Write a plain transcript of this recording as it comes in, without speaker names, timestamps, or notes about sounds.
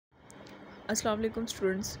Assalamu alaikum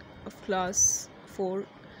students of class 4.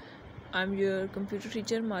 I'm your computer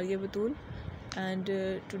teacher Maria Batul, and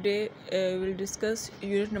today we'll discuss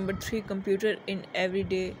unit number 3 computer in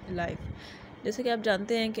everyday life. जैसे कि आप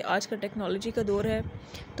जानते हैं कि आज का टेक्नोलॉजी का दौर है,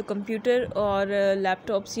 तो कंप्यूटर और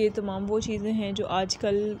लैपटॉप्स ये तमाम वो चीज़ें हैं जो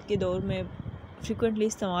आजकल के दौर में फ्रिक्वेंटली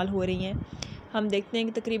इस्तेमाल हो रही हैं। हम देखते हैं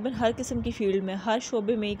कि तकरीबन हर किस्म की फ़ील्ड में, हर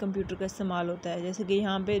शोबे में ही कंप्यूटर का इस्तेमाल होता है। जैसे कि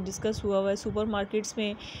यहाँ पे डिस्कस हुआ है सुपर मार्केट्स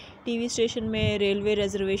में, टीवी स्टेशन में, रेलवे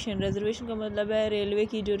रिजर्वेशन का मतलब है रेलवे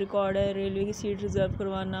की जो रिकॉर्ड है, रेलवे की सीट रिज़र्व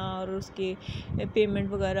करवाना और उसके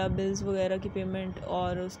पेमेंट वगैरह, बिल्स वगैरह की पेमेंट,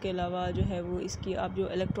 और उसके अलावा जो है वो इसकी आप जो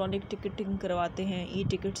इलेक्ट्रॉनिक टिकटिंग करवाते हैं, ई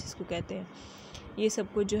टिकट्स इसको कहते हैं, ये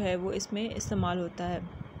सब कुछ जो है वो इसमें इस्तेमाल होता है।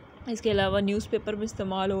 इसके अलावा न्यूज़पेपर में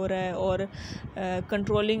इस्तेमाल हो रहा है, और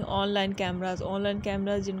कंट्रोलिंग ऑनलाइन कैमरास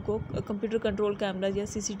जिनको कंप्यूटर कंट्रोल कैमरास या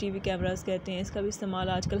सीसीटीवी कैमरास कहते हैं, इसका भी इस्तेमाल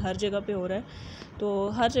आजकल हर जगह पे हो रहा है। तो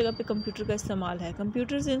हर जगह पे कंप्यूटर का इस्तेमाल है।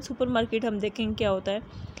 कंप्यूटर्स इन सुपर मार्केट हम देखेंगे क्या होता है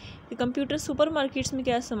कि कंप्यूटर सुपर मार्केट्स में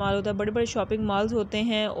क्या इस्तेमाल होता है। बड़े बड़े शॉपिंग मॉल्स होते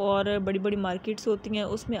हैं और बड़ी बड़ी मार्केट्स होती हैं।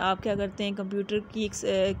 उसमें आप क्या करते हैं, कंप्यूटर की एक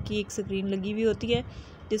स्क्रीन लगी हुई होती है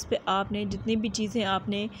जिस पे आपने जितनी भी चीज़ें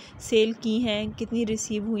आपने सेल की हैं, कितनी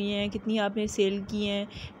रिसीव हुई हैं, कितनी आपने सेल की हैं,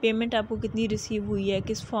 पेमेंट आपको कितनी रिसीव हुई है,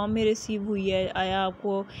 किस फॉर्म में रिसीव हुई है, आया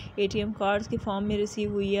आपको एटीएम कार्ड्स के फॉर्म में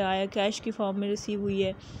रिसीव हुई है, आया कैश की फॉर्म में रिसीव हुई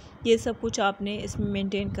है, ये सब कुछ आपने इसमें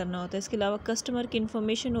मेंटेन करना होता है। इसके अलावा कस्टमर की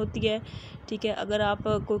इन्फॉर्मेशन होती है, ठीक है। अगर आप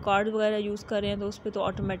कोई कार्ड वगैरह यूज़ कर रहे हैं तो उस पर तो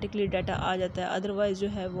ऑटोमेटिकली डाटा आ जाता है, अदरवाइज़ जो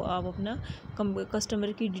है वो आप अपना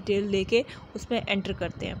कस्टमर की डिटेल लेके उसमें एंटर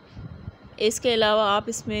करते हैं। इसके अलावा आप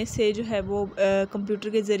इसमें से जो है वो कंप्यूटर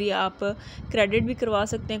के ज़रिए आप क्रेडिट भी करवा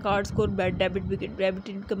सकते हैं कार्ड्स को, और डेबिट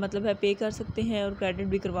का मतलब है पे कर सकते हैं, और क्रेडिट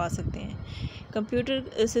भी करवा सकते हैं।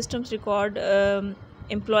 Computer systems record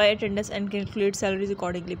employ attendance and calculate salaries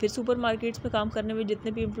accordingly. फिर सुपर मार्केट्स में काम करने में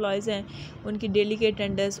जितने भी एम्प्लॉयज़ हैं उनकी डेली के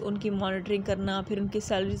अटेंडेंस, उनकी मॉनिटरिंग करना, फिर उनकी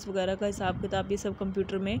सैलरीज वगैरह का हिसाब किताब, ये सब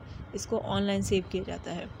कंप्यूटर में इसको ऑनलाइन सेव किया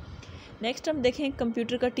जाता है। नेक्स्ट हम देखें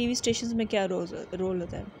कंप्यूटर का टीवी स्टेशन में क्या रोल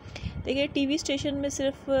होता है। देखिए, टीवी स्टेशन में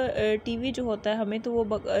सिर्फ टीवी जो होता है, हमें तो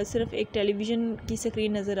वो सिर्फ एक टेलीविज़न की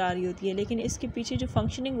स्क्रीन नज़र आ रही होती है, लेकिन इसके पीछे जो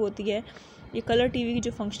फंक्शनिंग होती है, ये कलर टीवी की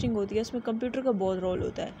जो फंक्शनिंग होती है, उसमें कंप्यूटर का बहुत रोल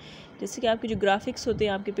होता है। जैसे कि आपके जो ग्राफिक्स होते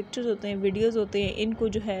हैं, आपके पिक्चर्स होते हैं, वीडियोज़ होते हैं, इनको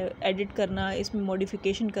जो है एडिट करना, इसमें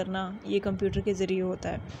मॉडिफिकेशन करना, ये कंप्यूटर के ज़रिए होता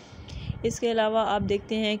है। इसके अलावा आप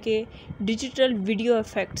देखते हैं कि डिजिटल वीडियो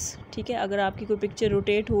इफ़ेक्ट्स, ठीक है, अगर आपकी कोई पिक्चर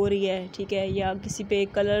रोटेट हो रही है, ठीक है, या किसी पे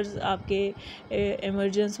कलर्स आपके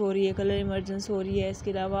इमर्जेंस हो रही है, कलर इमर्जेंस हो रही है,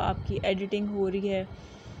 इसके अलावा आपकी एडिटिंग हो रही है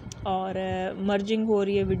और मर्जिंग हो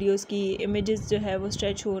रही है, वीडियोस की इमेजेस जो है वो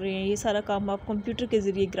स्ट्रेच हो रहे हैं, ये सारा काम आप कंप्यूटर के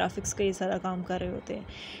ज़रिए ग्राफिक्स का ये सारा काम कर रहे होते हैं।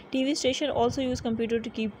 TV station also use computer to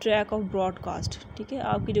keep track of broadcast, ठीक है,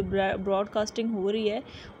 आपकी जो ब्रॉडकास्टिंग हो रही है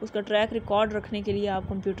उसका ट्रैक रिकॉर्ड रखने के लिए आप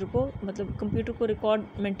कंप्यूटर को रिकॉर्ड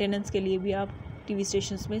मेंटेनेंस के लिए भी आप टीवी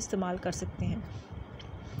स्टेशंस में इस्तेमाल कर सकते हैं।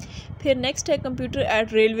 फिर नेक्स्ट है कंप्यूटर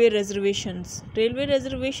एट रेलवे रिजर्वेशन।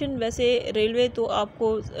 वैसे रेलवे तो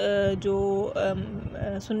आपको जो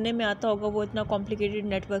सुनने में आता होगा वो इतना कॉम्प्लिकेटेड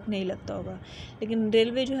नेटवर्क नहीं लगता होगा, लेकिन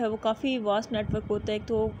रेलवे जो है वो काफ़ी वास्ट नेटवर्क होता है। एक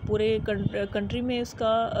तो पूरे कंट्री में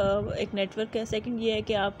उसका एक नेटवर्क है। सेकंड ये है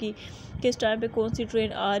कि आपकी किस टाइम पे कौन सी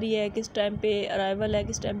ट्रेन आ रही है, किस टाइम पे अराइवल है,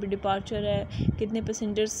 किस टाइम पे डिपार्चर है, कितने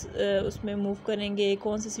पैसेंजर्स उसमें मूव करेंगे,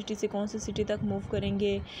 कौन सी सिटी से कौन सी सिटी तक मूव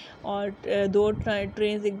करेंगे, और दो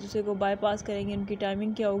ट्रेन एक दूसरे को बाईपास करेंगे, उनकी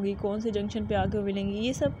टाइमिंग क्या होगी, कौन से जंक्शन पे आके मिलेंगी,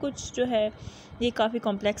 ये सब कुछ जो है ये काफ़ी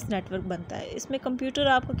कॉम्प्लेक्स नेटवर्क बनता है। इसमें कंप्यूटर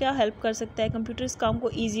आपको क्या हेल्प कर सकता है, कंप्यूटर इस काम को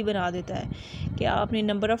ईजी बना देता है कि आपने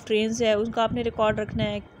नंबर ऑफ़ ट्रेन है उनका आपने रिकॉर्ड रखना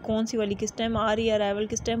है, कौन सी वाली किस टाइम आ रही है, अराइवल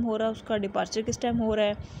किस टाइम हो रहा है, उसका डिपार्चर किस टाइम हो रहा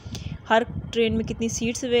है, हर ट्रेन में कितनी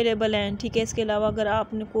सीट्स अवेलेबल हैं, ठीक है। इसके अलावा अगर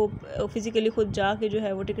आपने को फिज़िकली ख़ुद जाके जो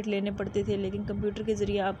है वो टिकट लेने पड़ते थे, लेकिन कंप्यूटर के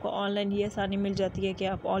ज़रिए आपको ऑनलाइन ये आसानी मिल जाती है कि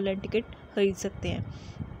आप ऑनलाइन टिकट ख़रीद सकते हैं,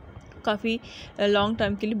 काफ़ी लॉन्ग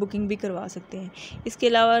टाइम के लिए बुकिंग भी करवा सकते हैं। इसके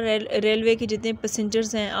अलावा रेलवे के जितने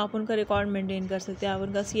पैसेंजर्स हैं आप उनका रिकॉर्ड मेंटेन कर सकते हैं, आप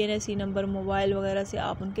उनका CNSE नंबर, मोबाइल वगैरह से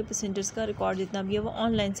आप उनके पैसेंजर्स का रिकॉर्ड जितना भी है वो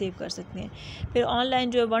ऑनलाइन सेव कर सकते हैं। फिर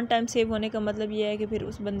ऑनलाइन जो है वन टाइम सेव होने का मतलब ये है कि फिर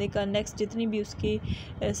उस बंदे का नेक्स्ट जितनी भी उसकी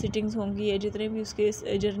सिटिंग्स होंगी या जितने भी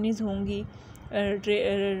उसके जर्नीज़ होंगी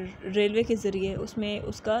रेलवे के ज़रिए, उसमें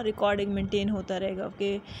उसका रिकॉर्डिंग मेंटेन होता रहेगा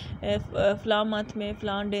कि फ़लाँ मंथ में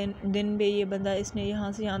फ़लाँ दिन में ये बंदा इसने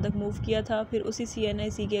यहाँ से यहाँ तक मूव किया था। फिर उसी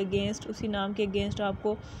CNIC के अगेंस्ट, उसी नाम के अगेंस्ट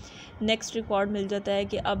आपको नेक्स्ट रिकॉर्ड मिल जाता है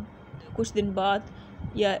कि अब कुछ दिन बाद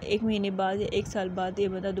या एक महीने बाद या एक साल बाद ये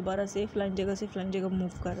बंदा दोबारा से फ़लाँ जगह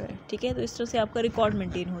मूव कर रहा है, ठीक है। तो इस तरह से आपका रिकॉर्ड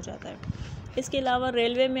मेंटेन हो जाता है। इसके अलावा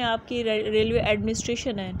रेलवे में आपकी रेलवे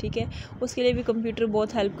एडमिनिस्ट्रेशन है, ठीक है, उसके लिए भी कंप्यूटर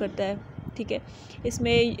बहुत हेल्प करता है। ठीक है।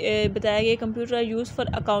 इसमें बताया गया computer R use for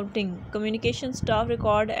accounting, communication, staff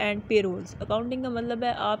record and पे रोल्स। अकाउंटिंग का मतलब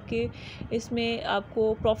है आपके इसमें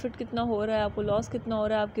आपको प्रॉफिट कितना हो रहा है, आपको लॉस कितना हो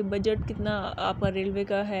रहा है, आपके बजट कितना आपका रेलवे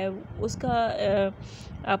का है उसका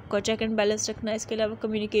आपका चेक एंड बैलेंस रखना है। इसके अलावा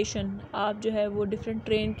कम्युनिकेशन, आप जो है वो डिफरेंट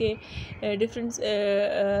ट्रेन के डिफरेंट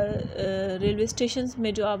रेलवे स्टेशन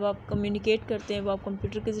में जो आप कम्युनिकेट करते हैं वो आप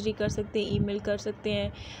कंप्यूटर के ज़रिए कर सकते हैं, ईमेल कर सकते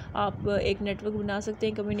हैं, आप एक नेटवर्क बना सकते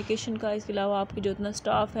हैं कम्युनिकेशन का। इसके अलावा आपके जो इतना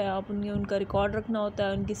स्टाफ है आप उनका रिकॉर्ड रखना होता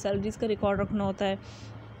है, उनकी सैलरीज़ का रिकॉर्ड रखना होता है,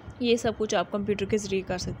 ये सब कुछ आप कंप्यूटर के ज़रिए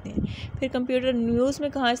कर सकते हैं। फिर कंप्यूटर न्यूज़ में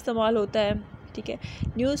कहाँ इस्तेमाल होता है, ठीक है।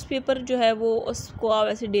 न्यूज़पेपर जो है वो उसको आप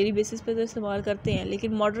ऐसे डेली बेसिस पे तो इस्तेमाल करते हैं,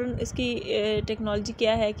 लेकिन मॉडर्न इसकी टेक्नोलॉजी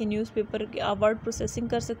क्या है कि न्यूज़पेपर आप वर्ड प्रोसेसिंग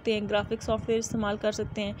कर सकते हैं, ग्राफिक सॉफ्टवेयर इस्तेमाल कर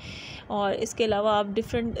सकते हैं, और इसके अलावा आप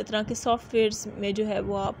डिफरेंट तरह के सॉफ्टवेयर्स में जो है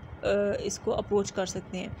वो आप इसको अप्रोच कर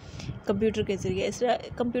सकते हैं कंप्यूटर के ज़रिए। इस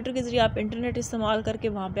कंप्यूटर के ज़रिए आप इंटरनेट इस्तेमाल करके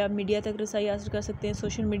वहाँ पे आप मीडिया तक रसाई हासिल कर सकते हैं,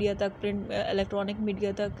 सोशल मीडिया तक, प्रिंट इलेक्ट्रॉनिक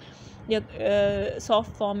मीडिया तक, या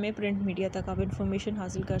सॉफ्ट फॉर्म में प्रिंट मीडिया तक आप इंफॉर्मेशन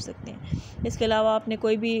हासिल कर सकते हैं। इसके अलावा आपने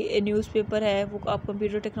कोई भी न्यूज़पेपर है वो आप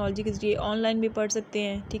कंप्यूटर टेक्नोलॉजी के ज़रिए ऑनलाइन भी पढ़ सकते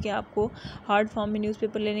हैं, ठीक है। आपको हार्ड फॉर्म में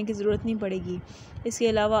न्यूज़पेपर लेने की ज़रूरत नहीं पड़ेगी। इसके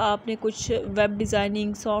अलावा आपने कुछ वेब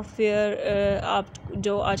डिज़ाइनिंग सॉफ्टवेयर आप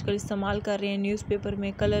जो आजकल इस्तेमाल कर रहे हैं न्यूज़पेपर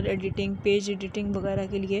में, कलर एडिटिंग, पेज एडिटिंग वगैरह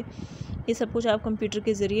के लिए, ये सब कुछ आप कंप्यूटर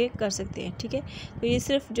के ज़रिए कर सकते हैं, ठीक है। तो ये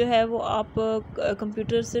सिर्फ जो है वो आप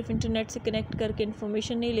कंप्यूटर सिर्फ इंटरनेट से कनेक्ट करके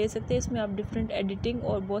इन्फॉर्मेशन नहीं ले सकते, इसमें आप डिफरेंट एडिटिंग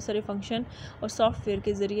और बहुत सारे फंक्शन और सॉफ्टवेयर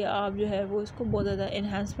के ज़रिए आप जो है वो इसको बहुत ज़्यादा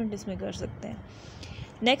इन्हांसमेंट इसमें कर सकते हैं।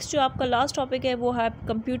 नेक्स्ट जो आपका लास्ट टॉपिक है वो है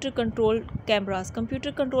computer control cameras.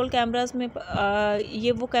 Computer control cameras में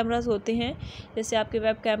ये वो कैमरास होते हैं, जैसे आपके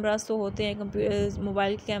वेब कैमरास तो होते हैं,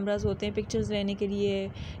 मोबाइल के कैमरास होते हैं पिक्चर्स लेने के लिए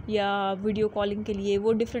या वीडियो कॉलिंग के लिए,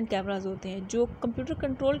 वो डिफरेंट कैमरास होते हैं। जो कंप्यूटर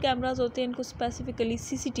कंट्रोल कैमरास होते हैं इनको स्पेसिफिकली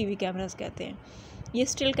CCTV कैमरास कहते हैं। ये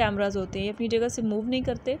स्टिल कैमरास होते हैं, ये अपनी जगह से मूव नहीं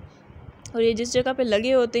करते, और ये जिस जगह पे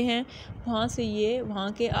लगे होते हैं वहाँ से ये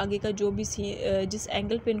वहाँ के आगे का जो भी जिस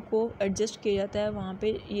एंगल पे इनको एडजस्ट किया जाता है वहाँ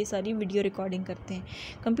पे ये सारी वीडियो रिकॉर्डिंग करते हैं।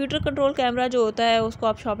 कंप्यूटर कंट्रोल कैमरा जो होता है उसको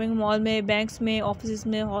आप शॉपिंग मॉल में, बैंक्स में, ऑफिस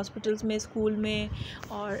में, हॉस्पिटल्स में, स्कूल में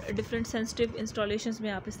और डिफरेंट सेंसिटिव इंस्टॉलेशंस में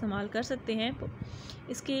आप इस्तेमाल कर सकते हैं।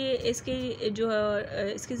 इसके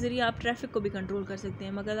ज़रिए आप ट्रैफिक को भी कंट्रोल कर सकते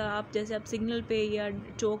हैं। मगर आप जैसे आप सिग्नल पे या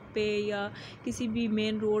चौक पे या किसी भी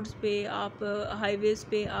मेन रोड्स पे, आप हाईवेज़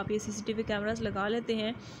पे आप ये CCTV कैमरास लगा लेते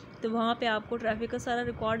हैं तो वहाँ पे आपको ट्रैफिक का सारा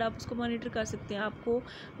रिकॉर्ड आप उसको मॉनिटर कर सकते हैं। आपको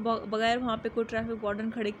बगैर वहाँ पे कोई ट्रैफिक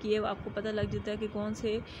वार्डन खड़े किए आपको पता लग जाता है कि कौन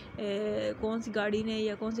सी गाड़ी ने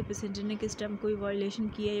या कौन से पैसेंजर ने किस टाइम कोई वायलेशन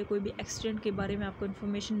किया है या कोई भी एक्सीडेंट के बारे में आपको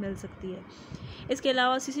इन्फॉर्मेशन मिल सकती है। इसके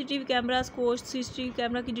अलावा CCTV कैमरास को, CCTV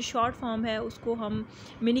कैमरा की जो शॉर्ट फॉर्म है उसको हम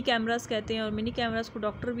मिनी कैमरास कहते हैं, और मिनी कैमरास को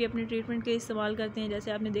डॉक्टर भी अपने ट्रीटमेंट के इस्तेमाल करते हैं।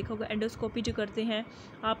 जैसे आपने देखा होगा एंडोस्कोपी जो करते हैं,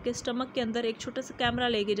 आपके स्टमक के अंदर एक छोटा सा कैमरा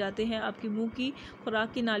लेके जाते हैं, आपकी मुंह की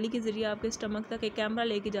खुराक की नाली के ज़रिए आपके स्टमक तक एक कैमरा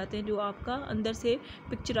लेके जाते हैं जो आपका अंदर से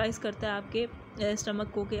पिक्चराइज करता है आपके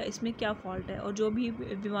स्टमक को कि इसमें क्या फॉल्ट है, और जो भी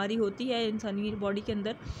बीमारी होती है इंसानी बॉडी के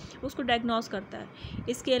अंदर उसको डायग्नोस करता है।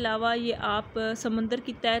 इसके अलावा ये आप समंदर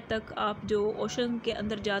की तह तक आप जो ओशन के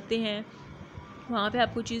अंदर जाते हैं वहाँ पे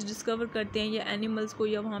आप कोई चीज़ डिस्कवर करते हैं या एनिमल्स को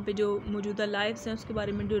या वहाँ पे जो मौजूदा लाइव्स हैं उसके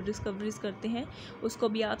बारे में जो डिस्कवरीज करते हैं उसको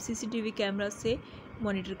भी आप CCTV कैमरा से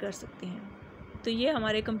मॉनिटर कर सकते हैं। तो ये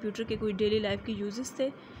हमारे कंप्यूटर के कोई डेली लाइफ के यूजेस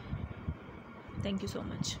थे। Thank you so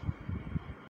much.